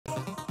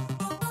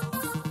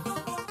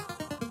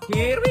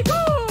Here we go!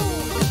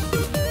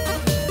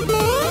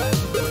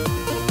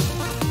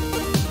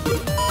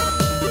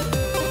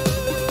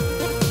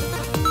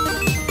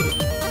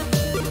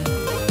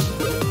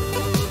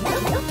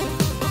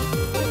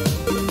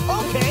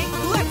 Okay,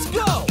 let's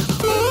go!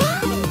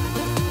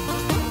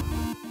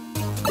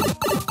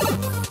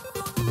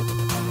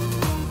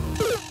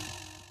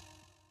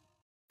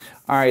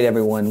 All right,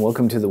 everyone,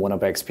 welcome to the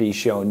 1UpXP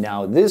show.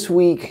 Now, this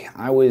week,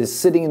 I was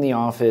sitting in the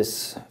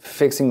office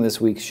fixing this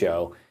week's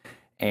show,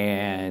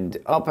 and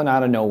up and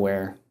out of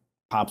nowhere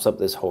pops up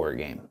this horror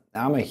game.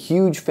 Now, I'm a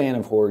huge fan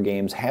of horror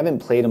games, haven't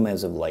played them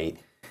as of late,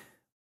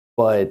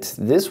 but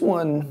this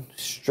one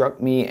struck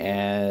me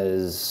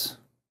as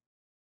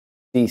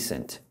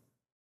decent.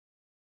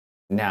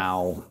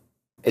 Now,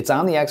 it's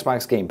on the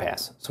Xbox Game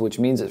Pass, so which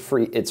means it's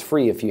free. It's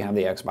free if you have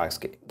the Xbox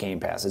Game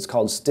Pass. It's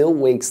called Still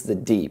Wakes the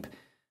Deep.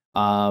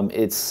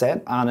 It's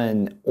set on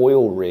an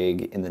oil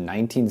rig in the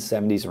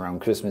 1970s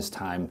around Christmas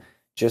time,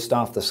 just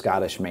off the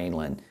Scottish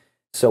mainland.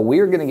 So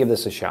we're going to give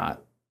this a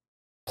shot,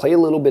 play a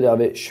little bit of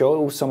it,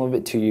 show some of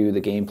it to you,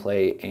 the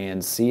gameplay,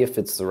 and see if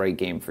it's the right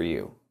game for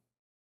you.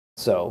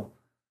 So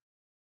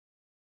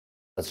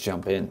let's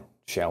jump in,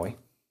 shall we?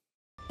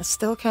 I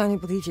still can't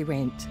believe you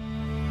went.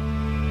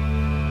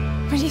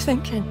 What are you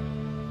thinking?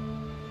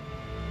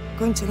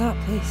 Going to that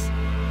place?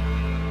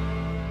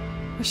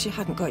 Wish you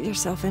hadn't got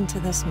yourself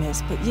into this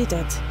mess, but you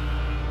did.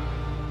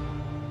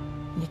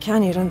 You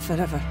can't run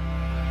forever.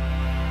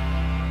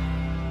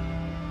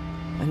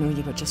 I know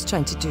you were just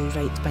trying to do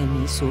right by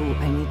me, so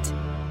I need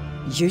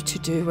you to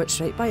do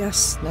what's right by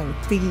us. Now,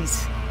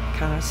 please,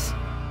 Kaz.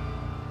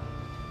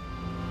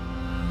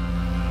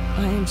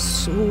 I am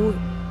so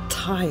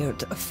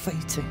tired of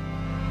fighting.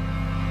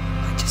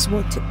 I just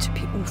want it to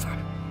be over.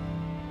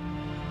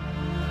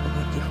 I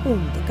want you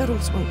home. The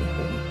girls want you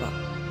home, but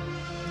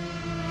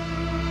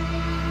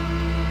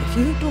if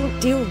you don't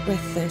deal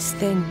with this,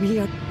 then we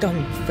are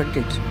done for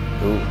good.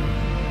 Ooh.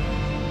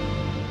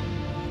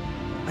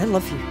 I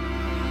love you.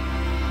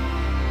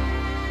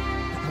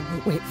 But I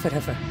won't wait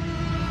forever.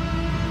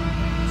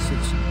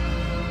 Suze.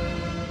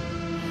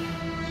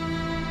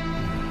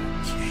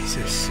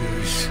 Jesus,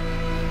 Suze.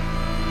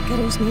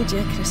 Girls made you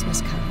a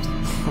Christmas card.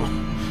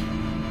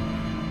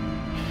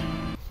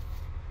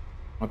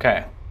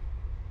 Okay.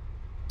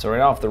 So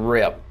right off the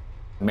rip,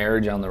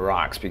 marriage on the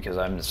rocks because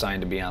I'm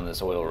assigned to be on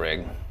this oil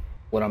rig.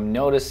 What I'm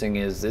noticing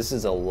is this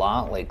is a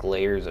lot like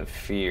Layers of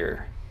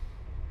Fear.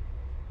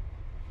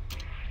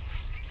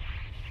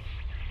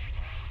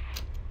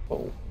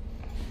 Whoa.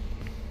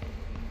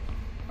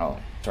 Oh,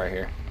 it's right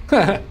here.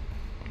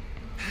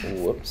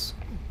 Whoops.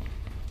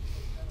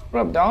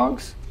 What up,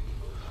 dogs?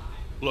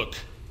 Look,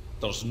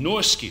 there's no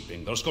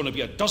escaping. There's going to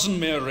be a dozen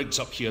more rigs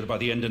up here by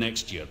the end of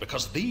next year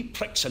because they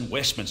pricks in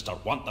Westminster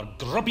want their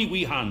grubby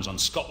wee hands on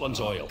Scotland's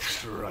oil.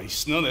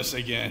 Christ, none of this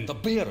again. The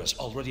bear is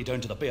already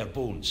down to the bare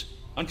bones.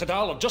 And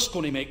Cadal are just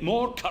going to make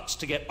more cuts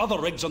to get other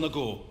rigs on the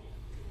go.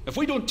 If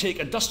we don't take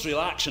industrial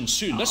action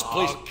soon, this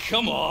place... Oh,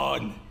 come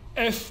on!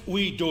 If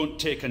we don't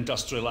take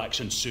industrial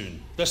action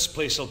soon, this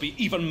place will be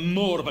even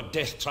more of a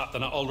death trap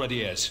than it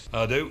already is.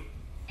 I do.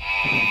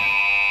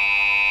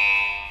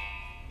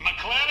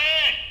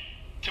 McClary!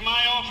 To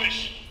my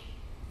office.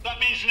 That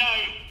means now,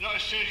 not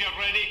as soon as you're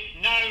ready.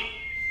 Now!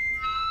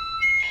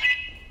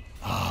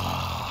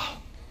 Ah,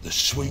 the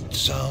sweet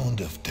sound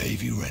of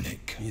Davy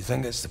Rennick. You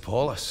think it's the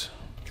police?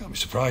 Can't be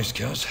surprised,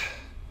 Kaz.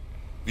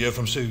 You heard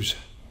from Suze?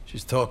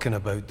 She's talking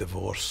about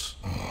divorce.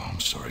 Oh, I'm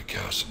sorry,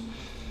 Kaz.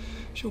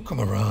 She'll come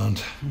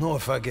around. Not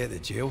if I get to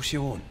jail, she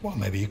won't. Well,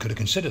 maybe you could have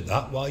considered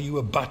that while you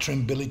were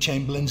battering Billy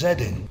Chamberlain's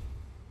head in.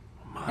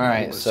 Man, All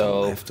right, some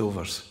so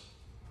leftovers.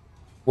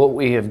 what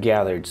we have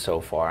gathered so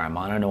far, I'm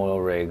on an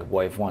oil rig,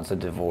 wife wants a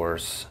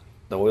divorce,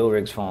 the oil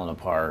rig's falling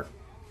apart.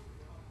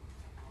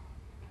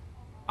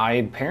 I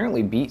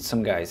apparently beat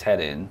some guy's head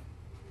in,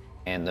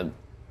 and the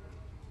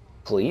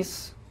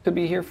police could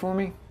be here for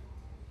me.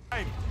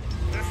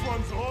 This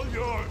one's all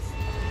yours.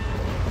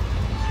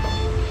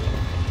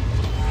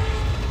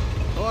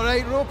 All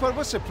right, Roper,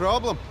 what's the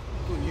problem?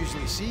 Don't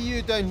usually see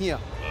you down here.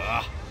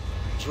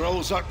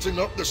 Drill's acting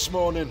up this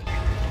morning.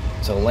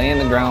 So laying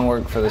the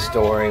groundwork for the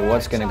story,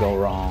 what's gonna go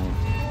wrong?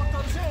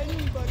 Quarter's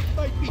in, but it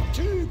might be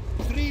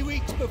 2-3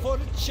 weeks before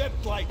it's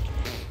shipped, like.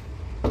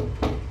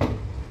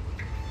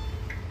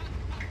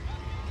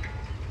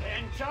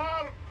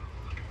 Enter!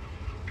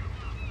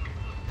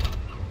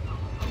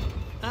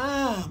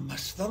 Ah,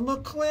 Mr.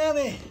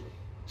 McClary.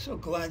 So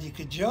glad you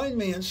could join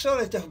me, and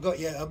sorry to have got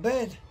you out of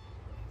bed.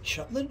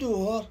 Shut the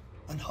door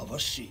and have a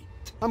seat.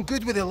 I'm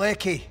good with the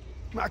lecky.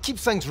 I keep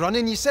things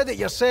running, you said it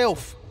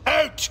yourself.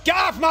 Out! Get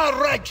off my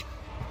rig!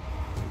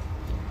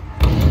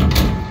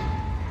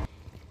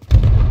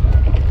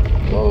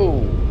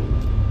 Whoa.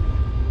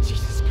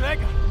 Jesus,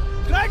 Gregor!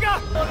 Gregor! I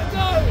wanna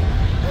die!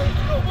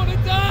 I don't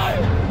wanna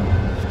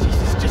die!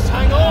 Jesus, just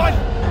hang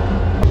on!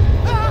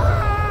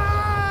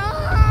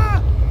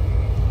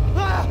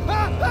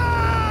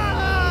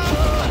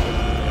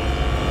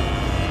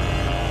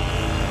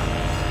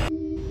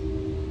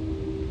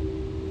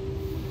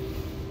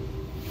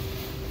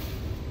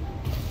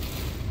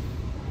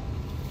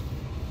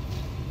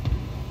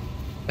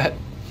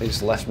 They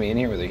just left me in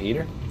here with a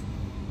heater?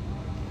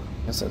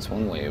 Guess that's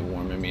one way of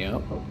warming me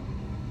up.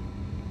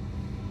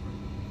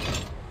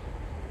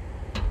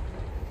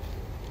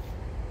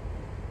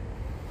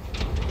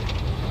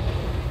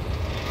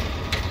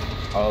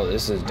 Oh,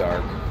 this is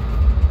dark.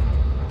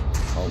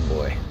 Oh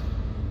boy.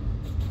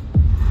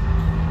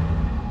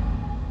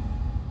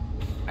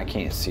 I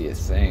can't see a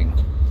thing.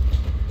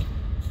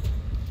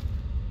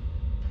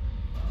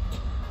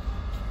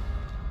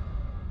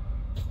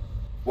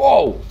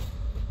 Whoa!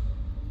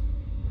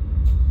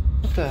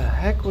 What the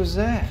heck was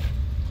that?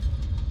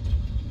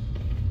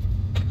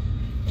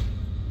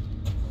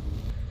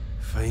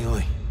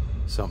 Finally,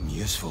 something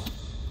useful.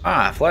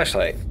 Ah,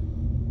 flashlight.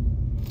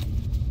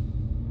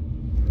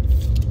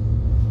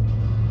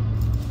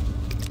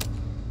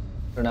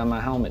 Put on my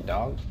helmet,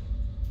 dog.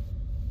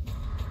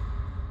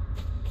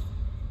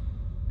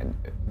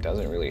 It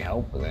doesn't really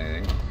help with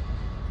anything.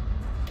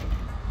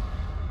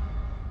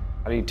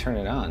 How do you turn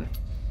it on?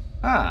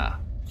 Ah.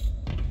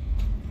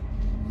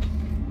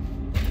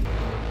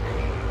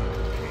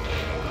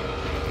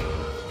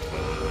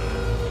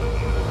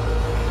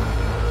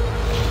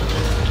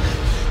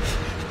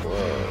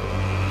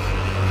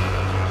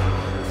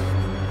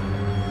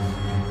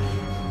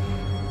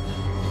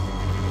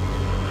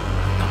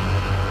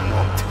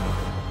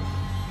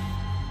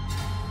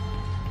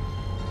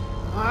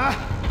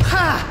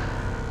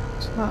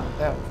 Not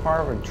that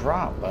far of a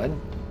drop, bud.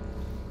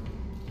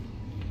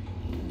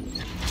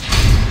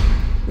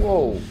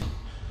 Whoa.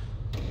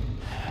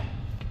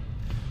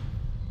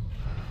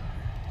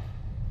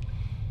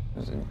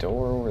 There's a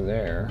door over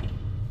there.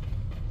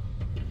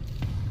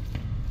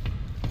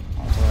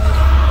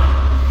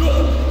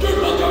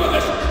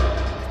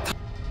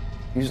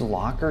 Use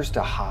lockers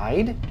to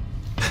hide?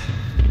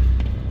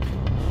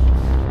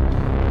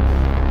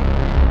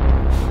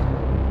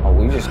 Oh,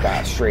 we just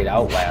got straight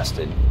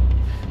outlasted.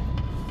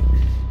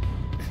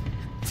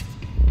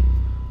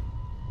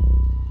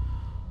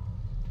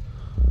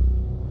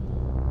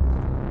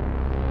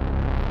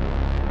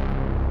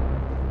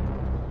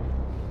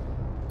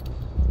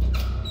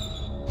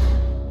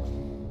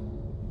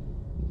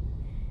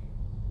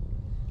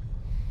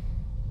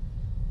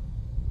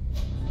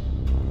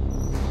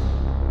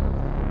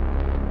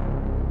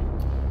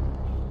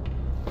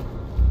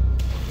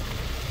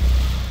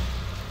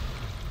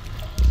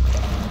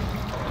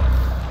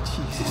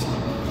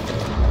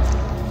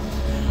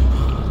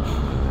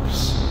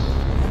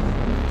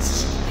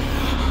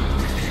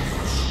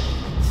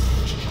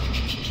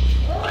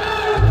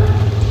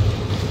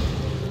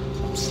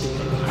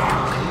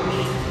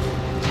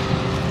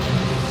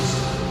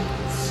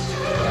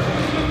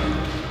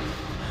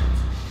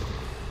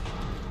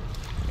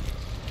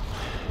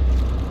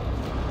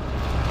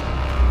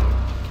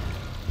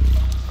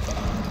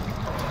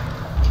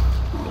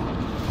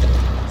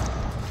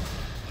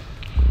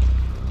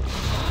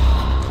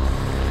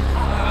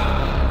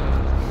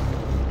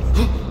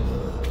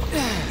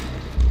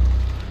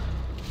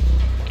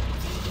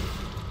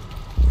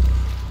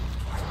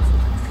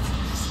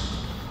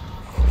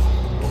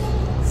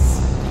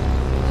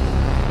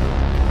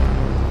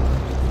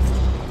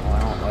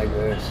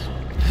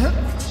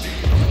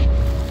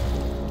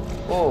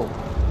 Whoa.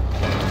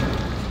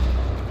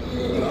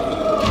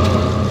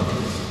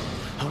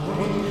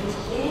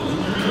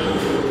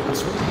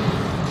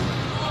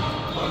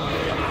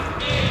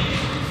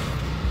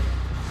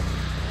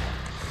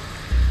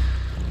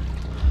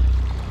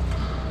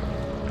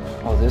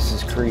 Oh, this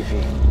is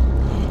creepy.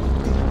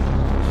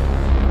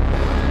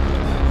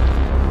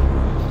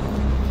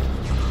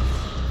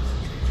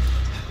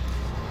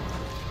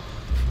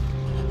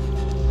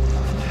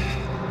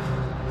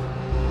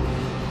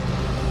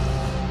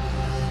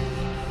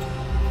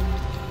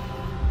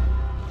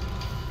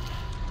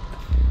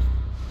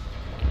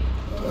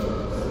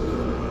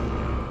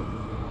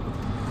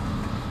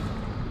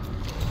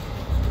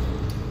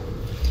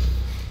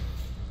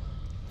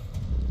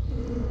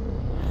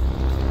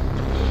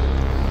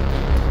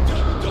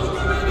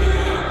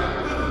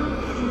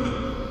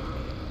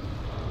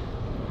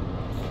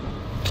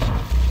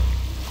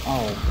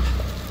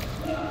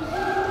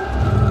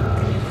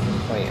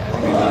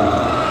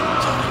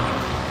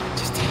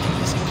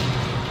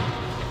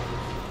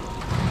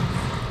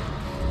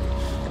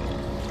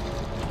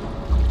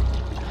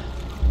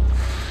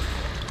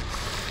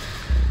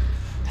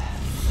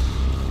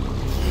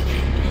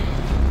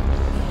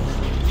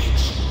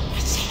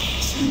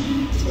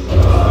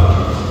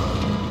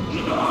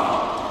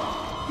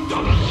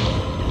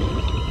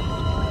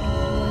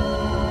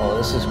 Oh,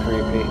 this is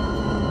creepy.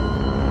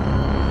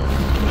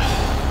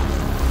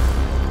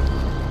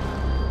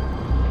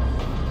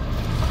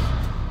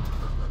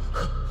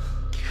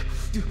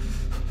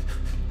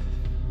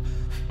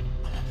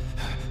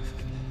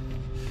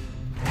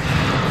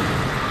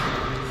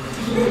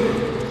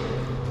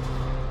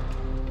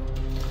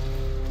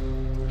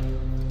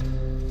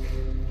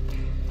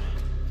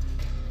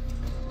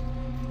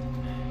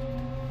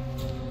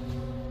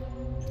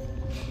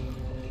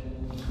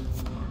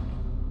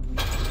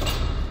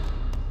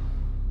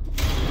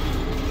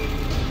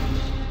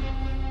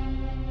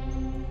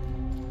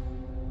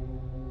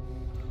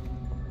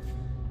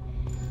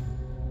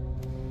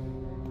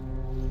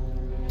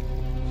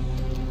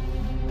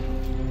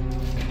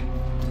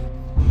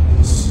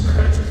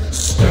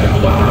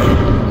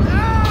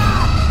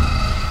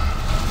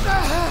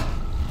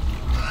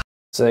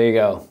 So there you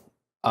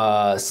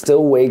go.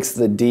 Still Wakes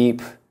the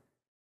Deep.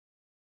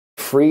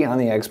 Free on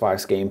the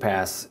Xbox Game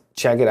Pass.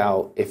 Check it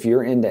out. If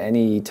you're into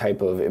any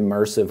type of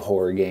immersive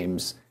horror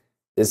games,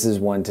 this is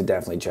one to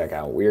definitely check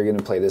out. We are going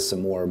to play this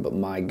some more, but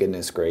my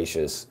goodness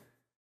gracious.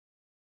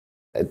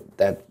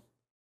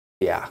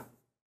 Yeah.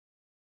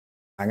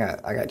 I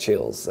got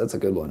chills. That's a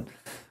good one.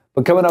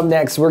 But coming up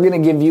next, we're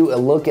going to give you a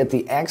look at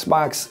the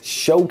Xbox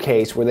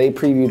Showcase where they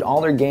previewed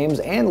all their games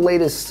and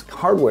latest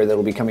hardware that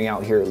will be coming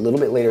out here a little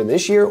bit later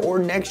this year or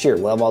next year.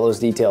 We'll have all those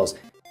details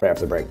right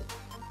after the break.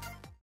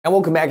 And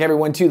welcome back,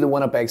 everyone, to the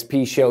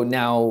 1UpXP show.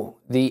 Now,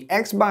 the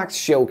Xbox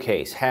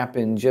Showcase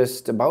happened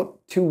just about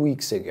 2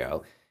 weeks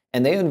ago,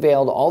 and they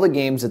unveiled all the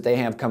games that they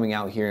have coming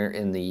out here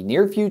in the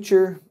near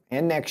future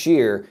and next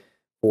year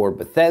for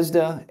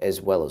Bethesda,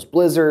 as well as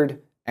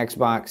Blizzard,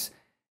 Xbox,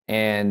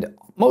 and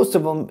most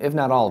of them, if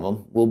not all of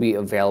them, will be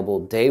available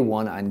day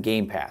one on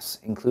Game Pass,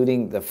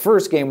 including the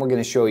first game we're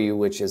going to show you,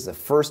 which is the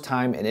first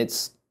time in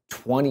its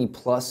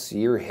 20-plus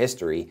year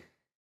history,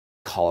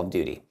 Call of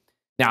Duty.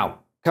 Now,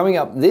 coming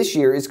up this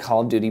year is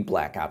Call of Duty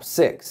Black Ops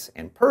 6,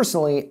 and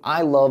personally,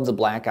 I love the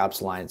Black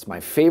Ops line. It's my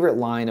favorite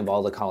line of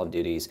all the Call of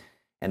Duties,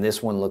 and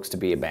this one looks to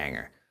be a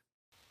banger.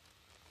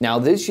 Now,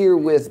 this year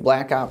with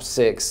Black Ops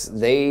 6,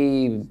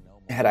 they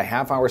had a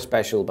half-hour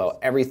special about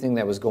everything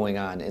that was going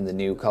on in the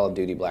new Call of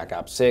Duty Black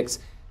Ops 6.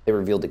 They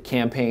revealed the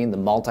campaign, the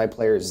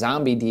multiplayer,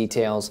 zombie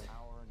details,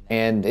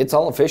 and it's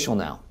all official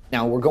now.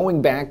 Now, we're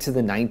going back to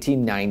the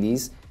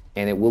 1990s,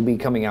 and it will be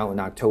coming out on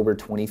October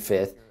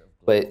 25th,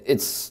 but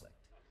it's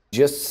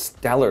just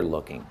stellar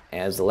looking,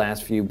 as the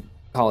last few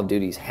Call of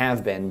Duties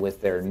have been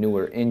with their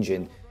newer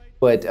engine.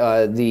 But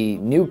the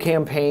new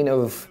campaign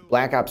of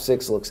Black Ops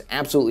 6 looks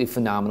absolutely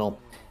phenomenal.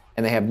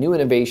 And they have new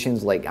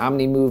innovations like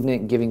Omni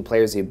Movement, giving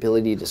players the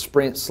ability to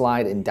sprint,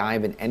 slide, and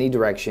dive in any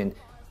direction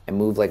and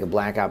move like a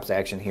Black Ops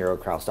action hero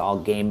across all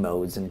game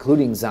modes,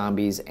 including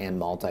zombies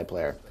and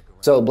multiplayer.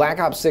 So Black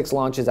Ops 6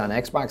 launches on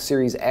Xbox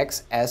Series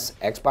X, S,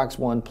 Xbox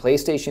One,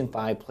 PlayStation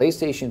 5,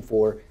 PlayStation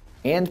 4,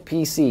 and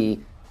PC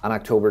on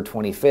October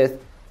 25th.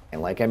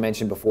 And like I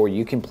mentioned before,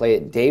 you can play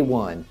it day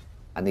one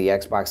on the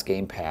Xbox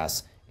Game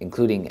Pass,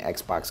 including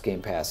Xbox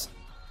Game Pass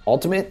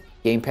Ultimate,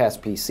 Game Pass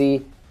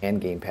PC, and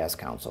Game Pass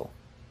Console.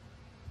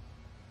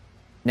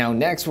 Now,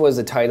 next was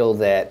a title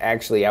that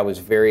actually I was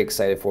very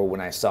excited for when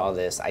I saw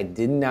this. I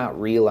did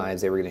not realize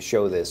they were going to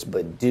show this,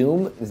 but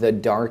Doom: The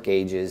Dark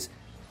Ages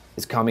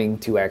is coming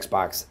to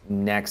Xbox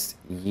next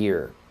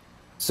year.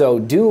 So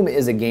Doom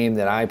is a game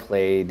that I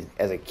played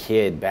as a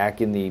kid back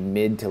in the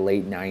mid to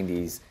late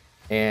 90s,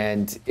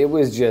 and it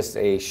was just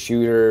a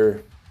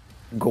shooter,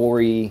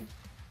 gory,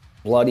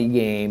 bloody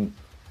game,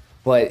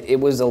 but it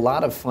was a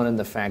lot of fun in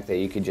the fact that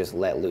you could just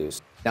let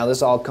loose. Now,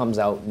 this all comes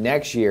out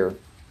next year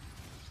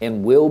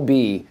and will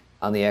be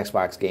on the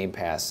Xbox Game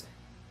Pass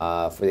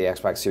for the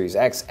Xbox Series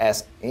X,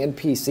 S, and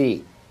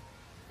PC.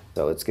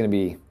 So it's going to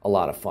be a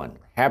lot of fun.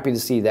 Happy to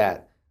see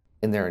that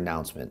in their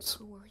announcements.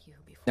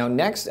 Now,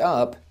 next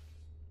up,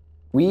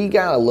 we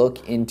got to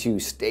look into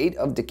State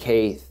of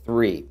Decay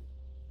 3.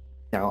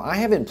 Now, I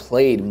haven't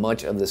played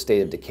much of the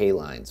State of Decay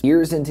lines.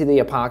 Years into the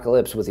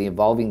apocalypse with the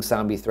evolving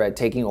zombie threat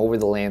taking over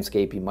the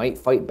landscape, you might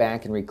fight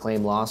back and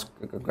reclaim lost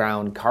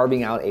ground,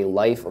 carving out a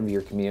life of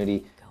your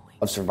community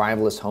of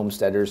survivalist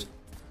homesteaders.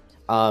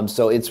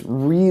 So it's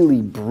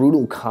really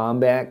brutal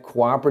combat,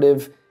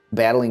 cooperative,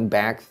 battling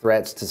back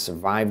threats to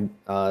survive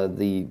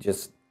the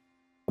just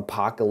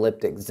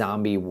apocalyptic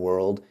zombie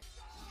world.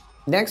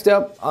 Next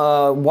up,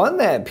 one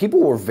that people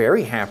were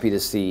very happy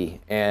to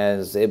see,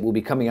 as it will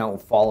be coming out in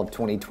fall of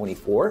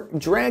 2024,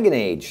 Dragon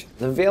Age,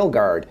 the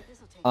Veilguard.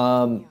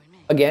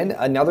 Again,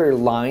 another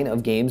line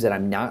of games that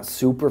I'm not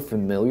super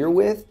familiar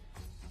with,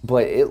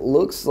 but it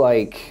looks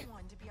like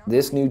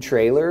this new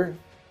trailer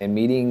and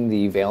meeting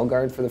the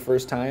Veilguard for the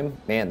first time,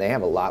 man, they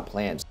have a lot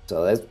planned.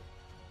 So that's,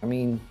 I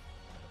mean,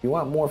 if you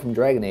want more from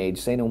Dragon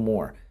Age, say no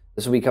more.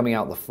 This will be coming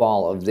out in the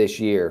fall of this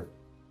year.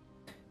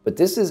 But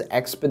this is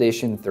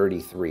Expedition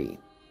 33.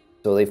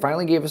 So they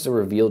finally gave us a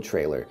reveal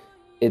trailer.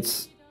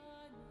 It's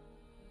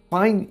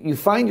you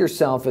find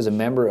yourself as a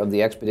member of the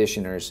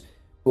Expeditioners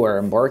who are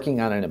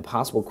embarking on an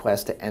impossible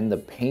quest to end the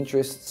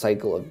painterous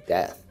cycle of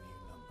death.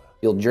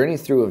 You'll journey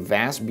through a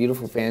vast,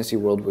 beautiful fantasy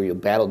world where you'll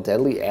battle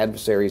deadly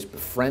adversaries,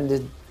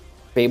 befriended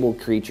fabled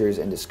creatures,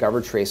 and discover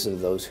traces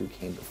of those who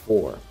came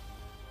before.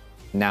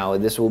 Now,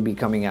 this will be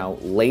coming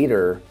out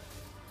later,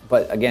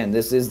 but again,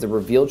 this is the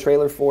reveal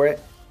trailer for it,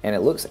 and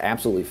it looks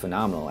absolutely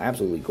phenomenal,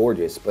 absolutely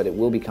gorgeous, but it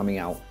will be coming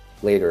out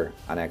later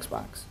on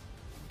Xbox.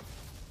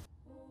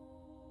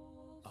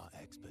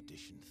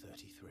 Expedition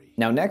 33.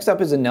 Now, next up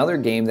is another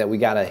game that we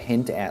got a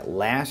hint at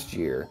last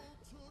year.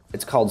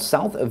 It's called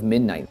South of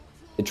Midnight.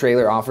 The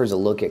trailer offers a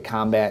look at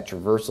combat,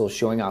 traversal,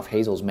 showing off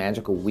Hazel's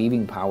magical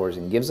weaving powers,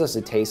 and gives us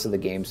a taste of the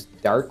game's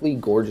darkly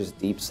gorgeous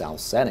Deep South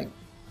setting,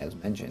 as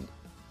mentioned.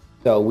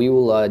 So we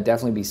will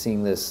definitely be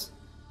seeing this,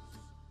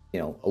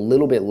 you know, a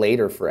little bit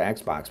later for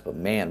Xbox, but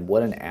man,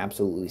 what an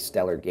absolutely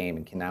stellar game,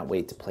 and cannot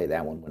wait to play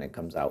that one when it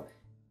comes out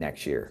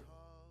next year.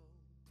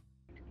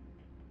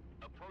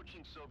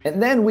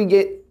 And then we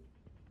get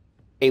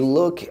a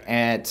look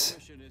at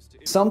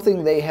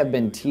something they have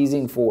been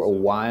teasing for a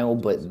while,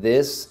 but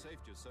this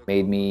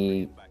made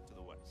me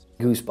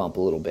goosebump a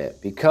little bit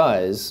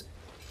because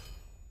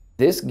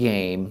this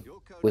game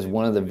was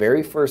one of the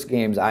very first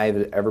games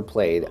I've ever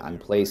played on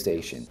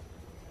PlayStation.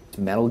 It's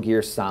Metal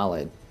Gear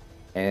Solid,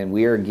 and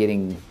we are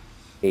getting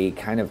a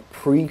kind of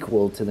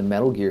prequel to the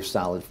Metal Gear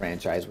Solid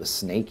franchise with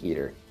Snake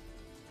Eater.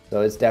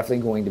 So it's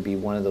definitely going to be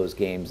one of those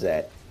games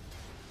that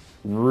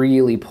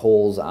really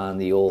pulls on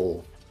the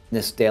old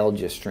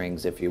nostalgia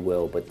strings, if you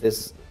will, but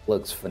this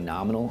looks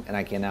phenomenal, and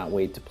I cannot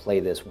wait to play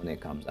this when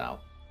it comes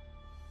out.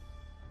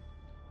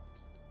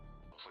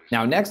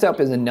 Now, next up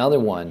is another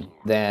one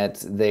that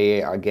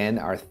they, again,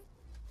 are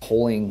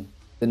pulling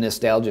the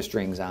nostalgia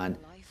strings on,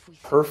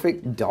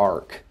 Perfect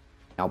Dark.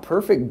 Now,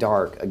 Perfect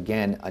Dark,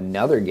 again,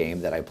 another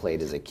game that I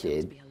played as a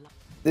kid.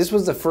 This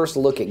was the first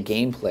look at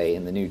gameplay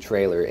in the new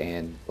trailer,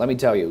 and let me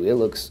tell you, it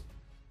looks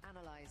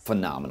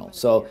phenomenal.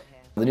 So,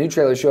 the new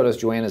trailer showed us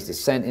Joanna's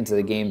descent into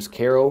the game's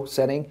Caro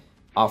setting,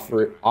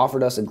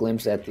 offered us a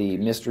glimpse at the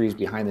mysteries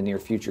behind the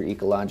near-future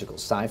ecological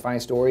sci-fi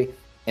story,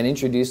 and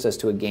introduced us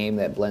to a game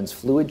that blends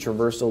fluid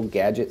traversal,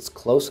 gadgets,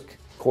 close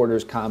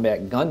quarters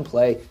combat,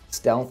 gunplay,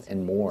 stealth,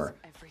 and more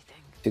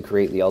to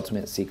create the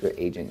ultimate secret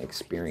agent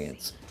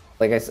experience.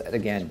 Like I said,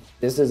 again,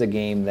 this is a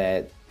game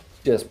that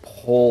just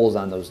pulls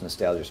on those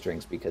nostalgia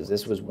strings because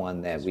this was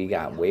one that we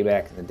got way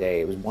back in the day.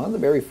 It was one of the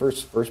very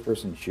first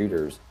first-person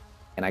shooters,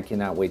 and I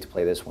cannot wait to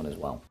play this one as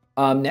well.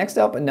 Next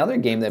up, another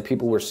game that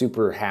people were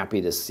super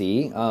happy to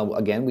see.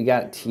 Again, we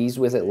got teased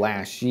with it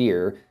last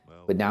year,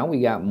 but now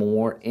we got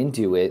more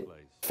into it.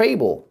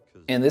 Fable,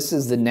 and this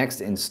is the next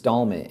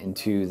installment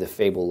into the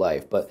Fable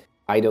life, but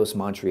Eidos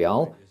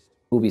Montreal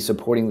will be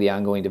supporting the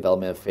ongoing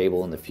development of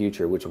Fable in the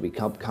future, which will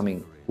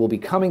be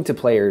coming to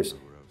players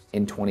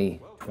in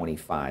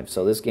 2025.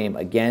 So this game,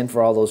 again,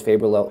 for all those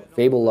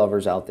Fable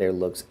lovers out there,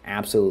 looks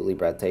absolutely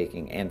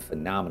breathtaking and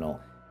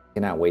phenomenal.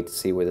 Cannot wait to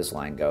see where this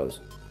line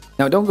goes.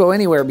 Now don't go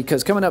anywhere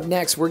because coming up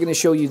next, we're going to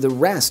show you the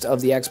rest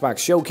of the Xbox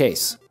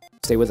showcase.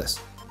 Stay with us.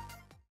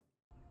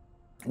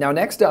 Now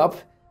next up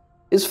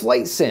is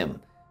Flight Sim.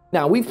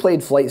 Now, we've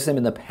played Flight Sim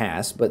in the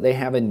past, but they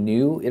have a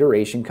new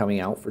iteration coming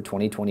out for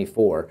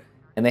 2024,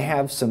 and they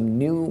have some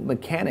new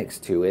mechanics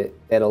to it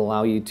that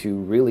allow you to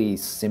really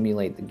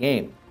simulate the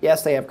game.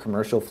 Yes, they have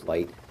commercial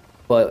flight,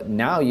 but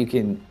now you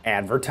can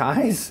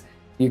advertise,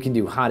 you can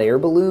do hot air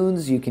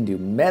balloons, you can do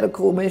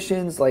medical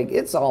missions, like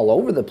it's all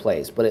over the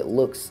place, but it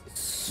looks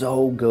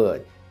so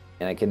good.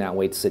 And I cannot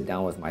wait to sit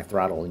down with my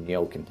throttle and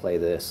yoke and play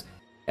this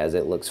as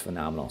it looks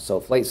phenomenal. So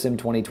Flight Sim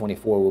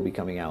 2024 will be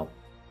coming out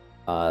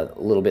a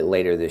little bit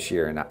later this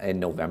year in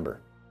November.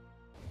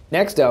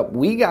 Next up,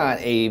 we got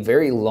a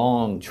very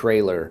long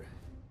trailer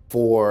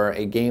for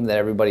a game that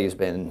everybody has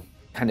been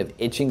kind of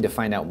itching to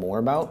find out more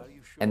about,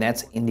 and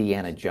that's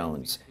Indiana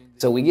Jones.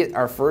 So we get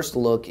our first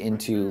look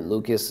into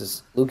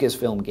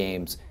Lucasfilm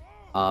Games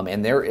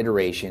and their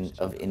iteration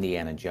of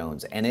Indiana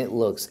Jones, and it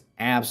looks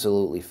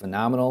absolutely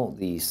phenomenal.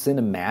 The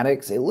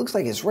cinematics, it looks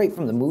like it's right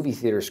from the movie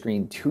theater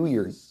screen to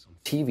your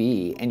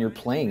TV, and you're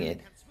playing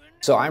it.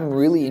 So I'm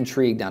really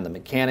intrigued on the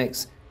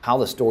mechanics, how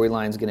the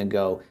storyline's going to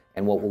go,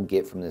 and what we'll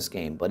get from this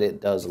game. But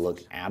it does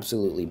look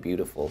absolutely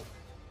beautiful.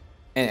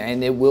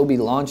 And it will be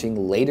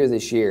launching later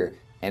this year,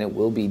 and it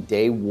will be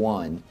day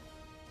one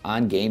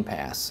on Game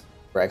Pass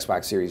for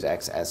Xbox Series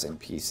X, S, and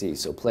PC.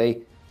 So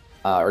play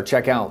or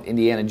check out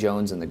Indiana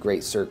Jones and the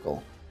Great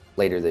Circle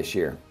later this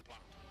year.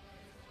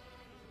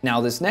 Now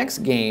this next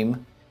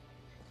game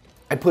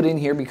I put in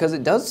here because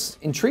it does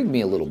intrigue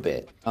me a little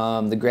bit.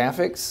 The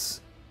graphics,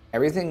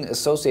 everything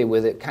associated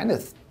with it kind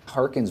of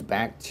harkens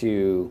back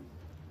to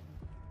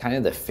kind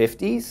of the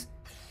 50s.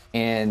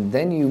 And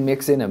then you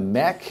mix in a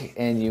mech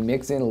and you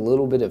mix in a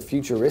little bit of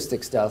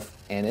futuristic stuff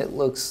and it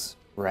looks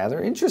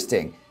rather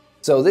interesting.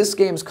 So this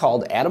game's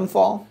called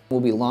Atomfall.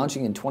 Will be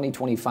launching in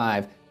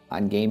 2025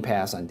 on Game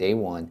Pass on day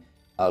one.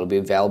 It'll be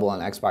available on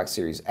Xbox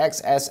Series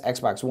X, S,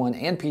 Xbox One,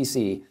 and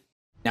PC.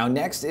 Now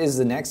next is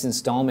the next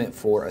installment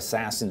for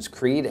Assassin's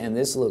Creed, and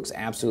this looks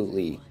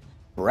absolutely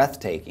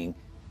breathtaking.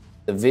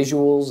 The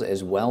visuals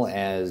as well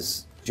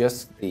as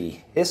just the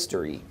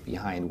history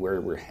behind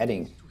where we're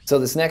heading. So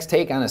this next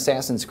take on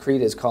Assassin's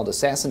Creed is called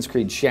Assassin's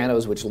Creed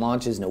Shadows, which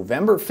launches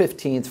November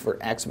 15th for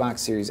Xbox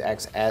Series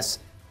XS.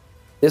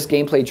 This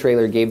gameplay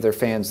trailer gave their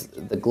fans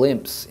the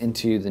glimpse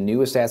into the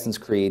new Assassin's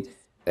Creed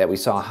that we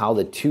saw how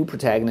the two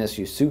protagonists,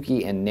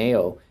 Yusuke and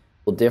Neo,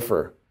 will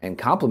differ and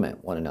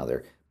complement one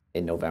another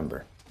in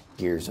November.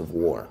 Gears of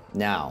War.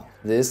 Now,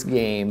 this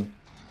game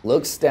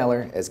looks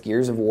stellar, as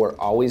Gears of War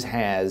always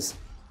has,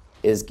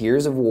 is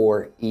Gears of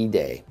War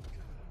E-Day.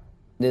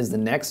 It is the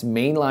next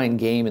mainline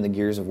game in the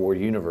Gears of War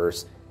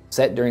universe,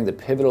 set during the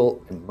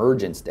pivotal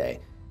Emergence Day.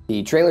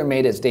 The trailer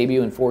made its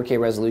debut in 4K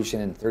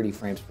resolution and 30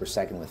 frames per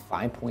second with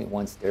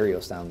 5.1 stereo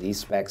sound. These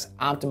specs,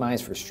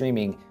 optimized for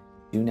streaming,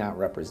 do not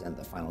represent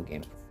the final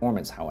game's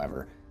performance,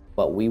 however,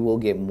 but we will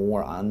get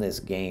more on this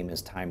game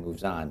as time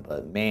moves on.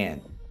 But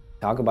man,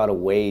 talk about a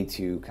way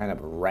to kind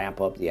of wrap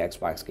up the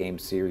Xbox game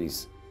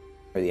series,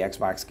 or the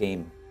Xbox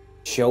game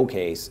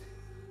showcase.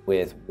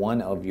 with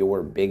one of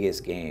your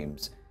biggest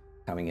games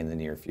coming in the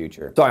near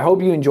future. So I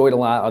hope you enjoyed a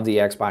lot of the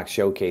Xbox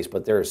showcase,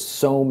 but there are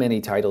so many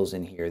titles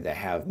in here that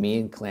have me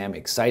and Clam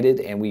excited,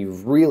 and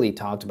we've really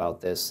talked about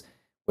this,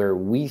 where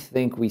we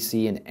think we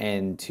see an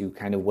end to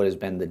kind of what has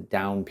been the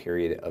down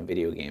period of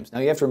video games. Now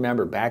you have to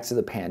remember, back to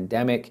the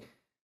pandemic,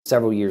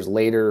 several years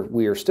later,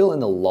 we are still in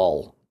the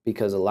lull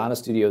because a lot of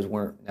studios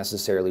weren't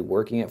necessarily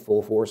working at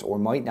full force or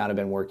might not have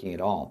been working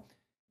at all.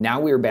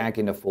 Now we are back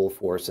into full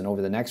force, and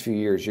over the next few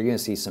years, you're going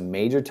to see some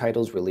major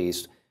titles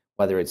released,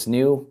 whether it's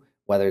new,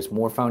 whether it's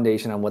more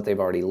foundation on what they've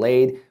already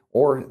laid,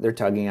 or they're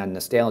tugging on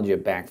nostalgia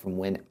back from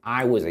when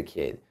I was a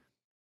kid.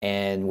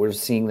 And we're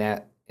seeing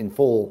that in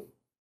full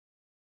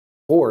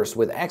force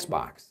with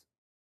Xbox.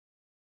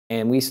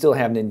 And we still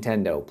have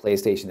Nintendo,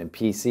 PlayStation, and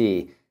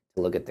PC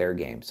to look at their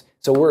games.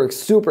 So we're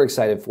super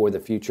excited for the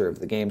future of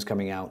the games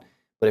coming out.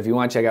 But if you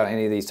want to check out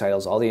any of these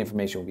titles, all the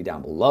information will be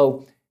down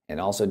below. And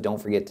also don't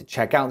forget to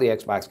check out the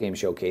Xbox Game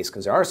Showcase,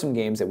 because there are some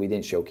games that we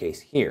didn't showcase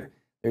here.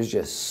 There's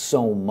just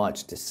so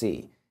much to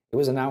see. It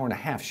was an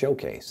hour-and-a-half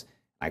showcase.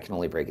 I can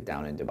only break it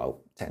down into about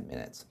 10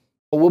 minutes.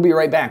 But we'll be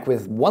right back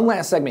with one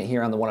last segment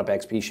here on the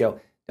 1UpXP Show.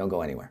 Don't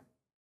go anywhere.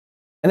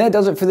 And that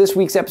does it for this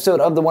week's episode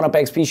of the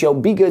 1UpXP Show.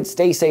 Be good,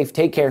 stay safe,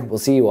 take care. We'll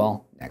see you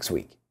all next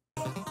week.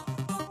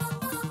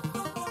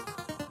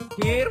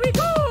 Here we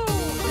go!